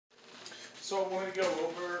So I want to go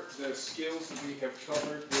over the skills that we have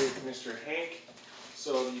covered with Mr. Hank.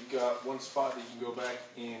 So you've got one spot that you can go back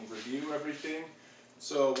and review everything.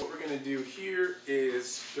 So what we're going to do here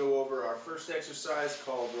is go over our first exercise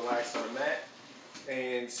called Relax on a Mat.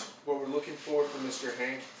 And what we're looking for from Mr.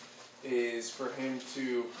 Hank is for him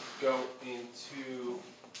to go into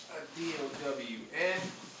a DOWN,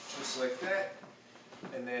 just like that,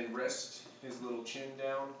 and then rest his little chin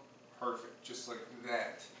down. Perfect, just like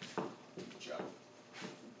that. Good job.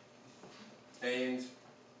 And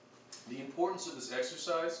the importance of this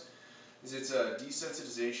exercise is it's a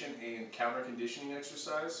desensitization and counter conditioning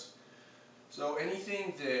exercise. So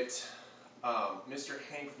anything that Mr.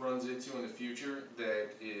 Hank runs into in the future that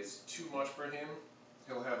is too much for him,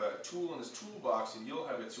 he'll have a tool in his toolbox, and you'll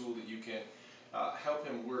have a tool that you can help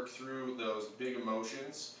him work through those big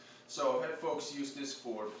emotions. So I've had folks use this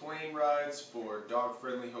for plane rides, for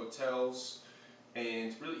dog-friendly hotels,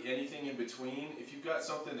 and really anything in between. If you've got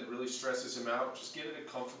something that really stresses him out, just get at a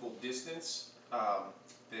comfortable distance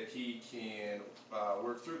that he can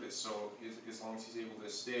work through this. So as long as he's able to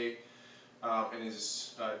stay in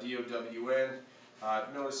his DOWN.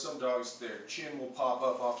 I've noticed some dogs, their chin will pop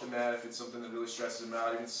up off the mat if it's something that really stresses them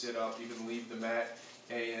out, even sit up, even leave the mat,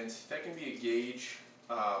 and that can be a gauge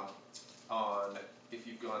on if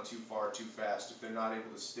you've gone too far, too fast. If they're not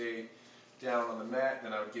able to stay down on the mat,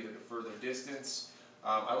 then I would get at a further distance.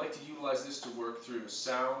 I like to utilize this to work through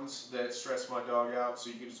sounds that stress my dog out, so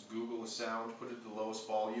you can just Google a sound, put it at the lowest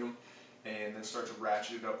volume, and then start to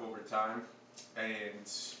ratchet it up over time. And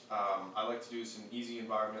I like to do this in an easy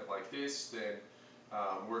environment like this, then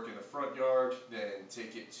work in the front yard, then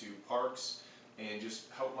take it to parks, and just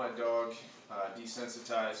help my dog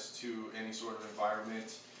desensitize to any sort of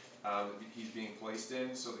environment that he's being placed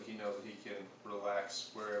in, so that he knows that he can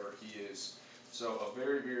relax wherever he is. So a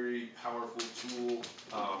very, very powerful tool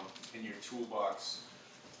in your toolbox.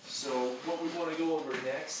 So what we want to go over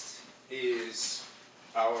next is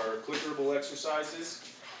our clickerable exercises.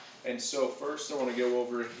 And so first I want to go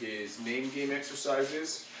over his name game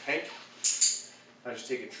exercises. Hank, I just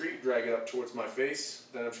take a treat, drag it up towards my face,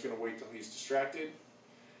 then I'm just going to wait till he's distracted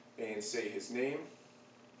and say his name.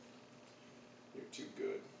 You're too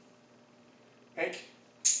good. Hank,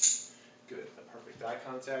 good, perfect eye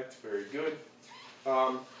contact, very good.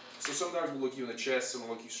 So some dogs will look you in the chest, some will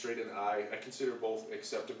look you straight in the eye. I consider both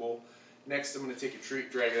acceptable. Next I'm going to take a treat,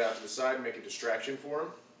 drag it out to the side, and make a distraction for him.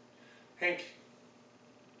 Hank,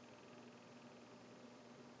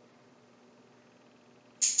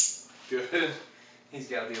 good. He's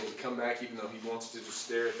got to be able to come back even though he wants to just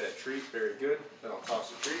stare at that treat. Very good. Then I'll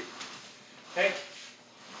toss the treat. Hank.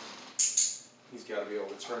 He's got to be able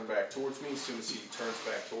to turn back towards me. As soon as he turns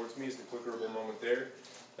back towards me is the clickerable moment there.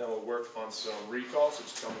 Then we'll work on some recalls, so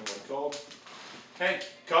just tell me when called. Hank,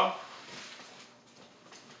 come.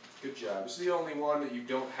 Good job. This is the only one that you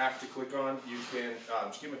don't have to click on. You can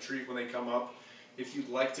just give them a treat when they come up. If you'd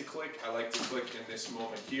like to click, I like to click in this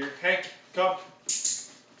moment here. Hank, come.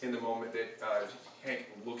 In the moment that Hank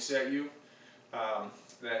looks at you.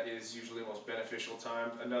 That is usually the most beneficial time.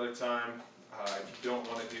 Another time, if you don't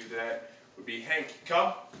want to do that, would be Hank,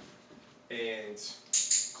 come, and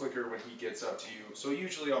clicker when he gets up to you. So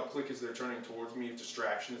usually I'll click as they're turning towards me if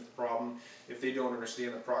distraction is the problem. If they don't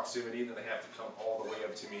understand the proximity, then they have to come all the way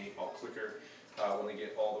up to me. I'll clicker when they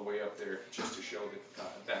get all the way up there, just to show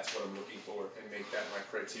that that's what I'm looking for and make that my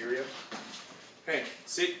criteria. Hank,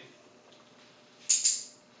 sit.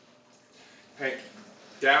 Hank,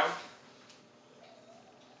 down.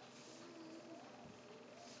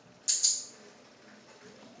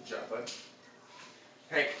 Good job, bud.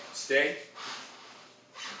 Hank, stay.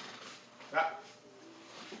 Ah.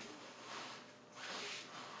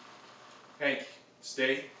 Hank,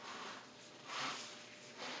 stay.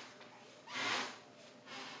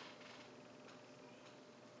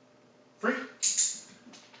 Free. Good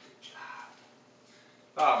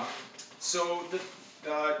job. So the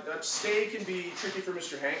stay can be tricky for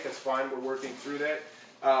Mr. Hank. That's fine. We're working through that.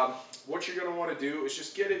 What you're going to want to do is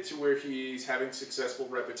just get it to where he's having successful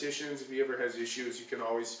repetitions. If he ever has issues, you can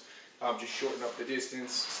always just shorten up the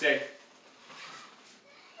distance. Stay.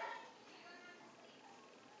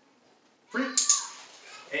 Free.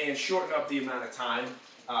 And shorten up the amount of time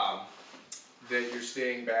that you're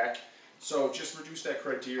staying back. So just reduce that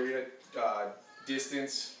criteria,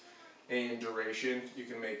 distance and duration. You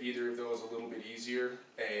can make either of those a little bit easier,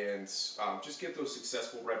 and just get those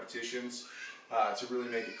successful repetitions to really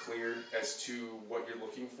make it clear as to what you're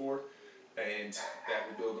looking for, and that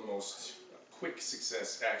will build the most quick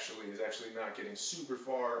success. Actually is not getting super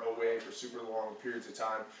far away for super long periods of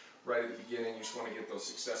time. Right at the beginning, you just want to get those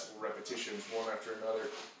successful repetitions one after another.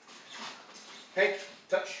 Hank,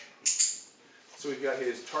 touch. So we've got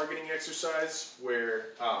his targeting exercise where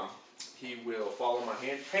he will follow my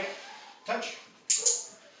hand. Hank, touch.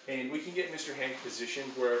 And we can get Mr. Hank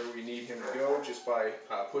positioned wherever we need him to go just by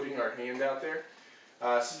putting our hand out there.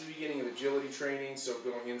 This is the beginning of agility training, so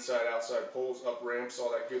going inside, outside pulls, up ramps,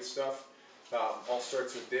 all that good stuff. All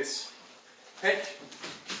starts with this. Hank.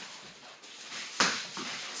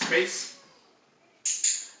 Space.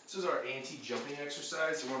 This is our anti-jumping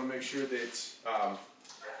exercise. We want to make sure that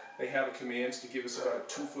they have a command to give us about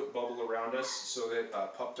a 2-foot bubble around us so that a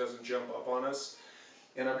pup doesn't jump up on us.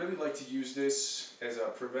 And I really like to use this as a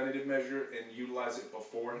preventative measure and utilize it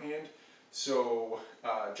beforehand. So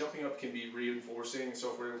jumping up can be reinforcing,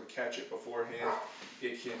 so if we're able to catch it beforehand,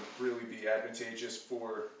 it can really be advantageous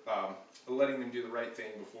for letting them do the right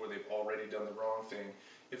thing before they've already done the wrong thing.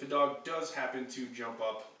 If a dog does happen to jump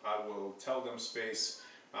up, I will tell them space,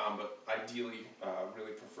 but ideally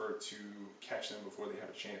really prefer to catch them before they have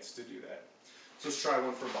a chance to do that. So let's try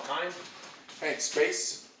one from behind. Hank,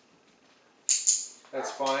 space. That's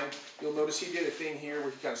fine. You'll notice he did a thing here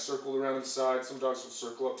where he kind of circled around the side. Some dogs will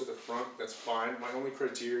circle up to the front. That's fine. My only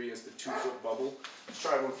criteria is the 2-foot bubble. Let's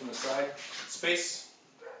try one from the side. Space.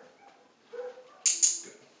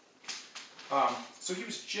 Good. So he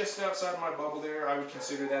was just outside my bubble there. I would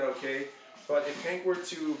consider that okay. But if Hank were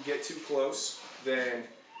to get too close, then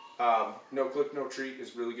no click, no treat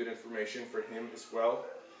is really good information for him as well.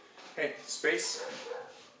 Hank, space.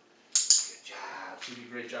 You did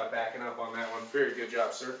a great job backing up on that one. Very good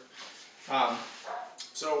job, sir.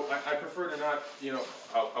 So I prefer to not,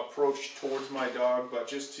 approach towards my dog, but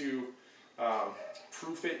just to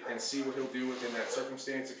proof it and see what he'll do within that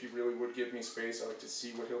circumstance. If he really would give me space, I like to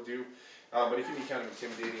see what he'll do. But it can be kind of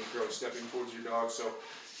intimidating if you're stepping towards your dog. So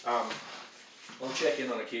I'll check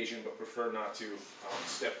in on occasion, but prefer not to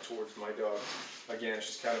step towards my dog. Again, it's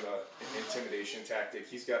just kind of an intimidation tactic.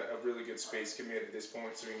 He's got a really good space command at this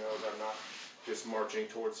point, so he knows I'm not just marching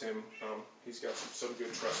towards him. He's got some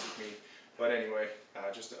good trust with me. But anyway,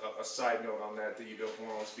 just a side note on that you don't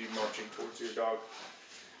want to be marching towards your dog.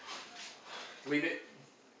 Leave it.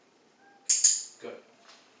 Good.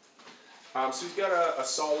 So he's got a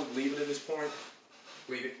solid leave it at this point.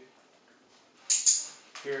 Leave it.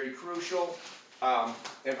 Very crucial.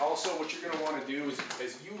 And also what you're going to want to do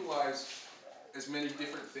is utilize as many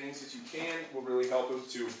different things as you can. Will really help him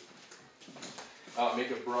to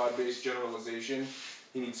make a broad-based generalization.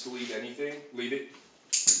 He needs to leave anything. Leave it.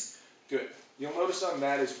 Good. You'll notice on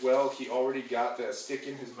that as well, he already got the stick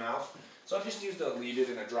in his mouth. So I've just used a leave it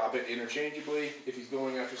and a drop it interchangeably. If he's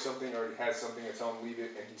going after something or he has something, I tell him leave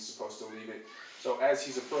it, and he's supposed to leave it. So as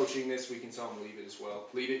he's approaching this, we can tell him leave it as well.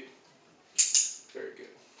 Leave it. Very good.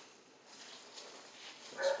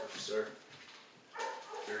 Nice work, sir.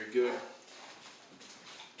 Very good.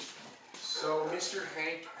 So Mr.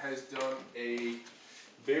 Hank has done a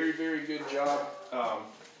very, very good job.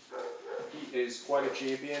 He is quite a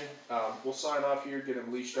champion. We'll sign off here, get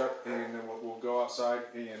him leashed up, and then we'll go outside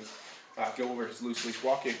and go over his loose leash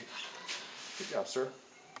walking. Good job, sir.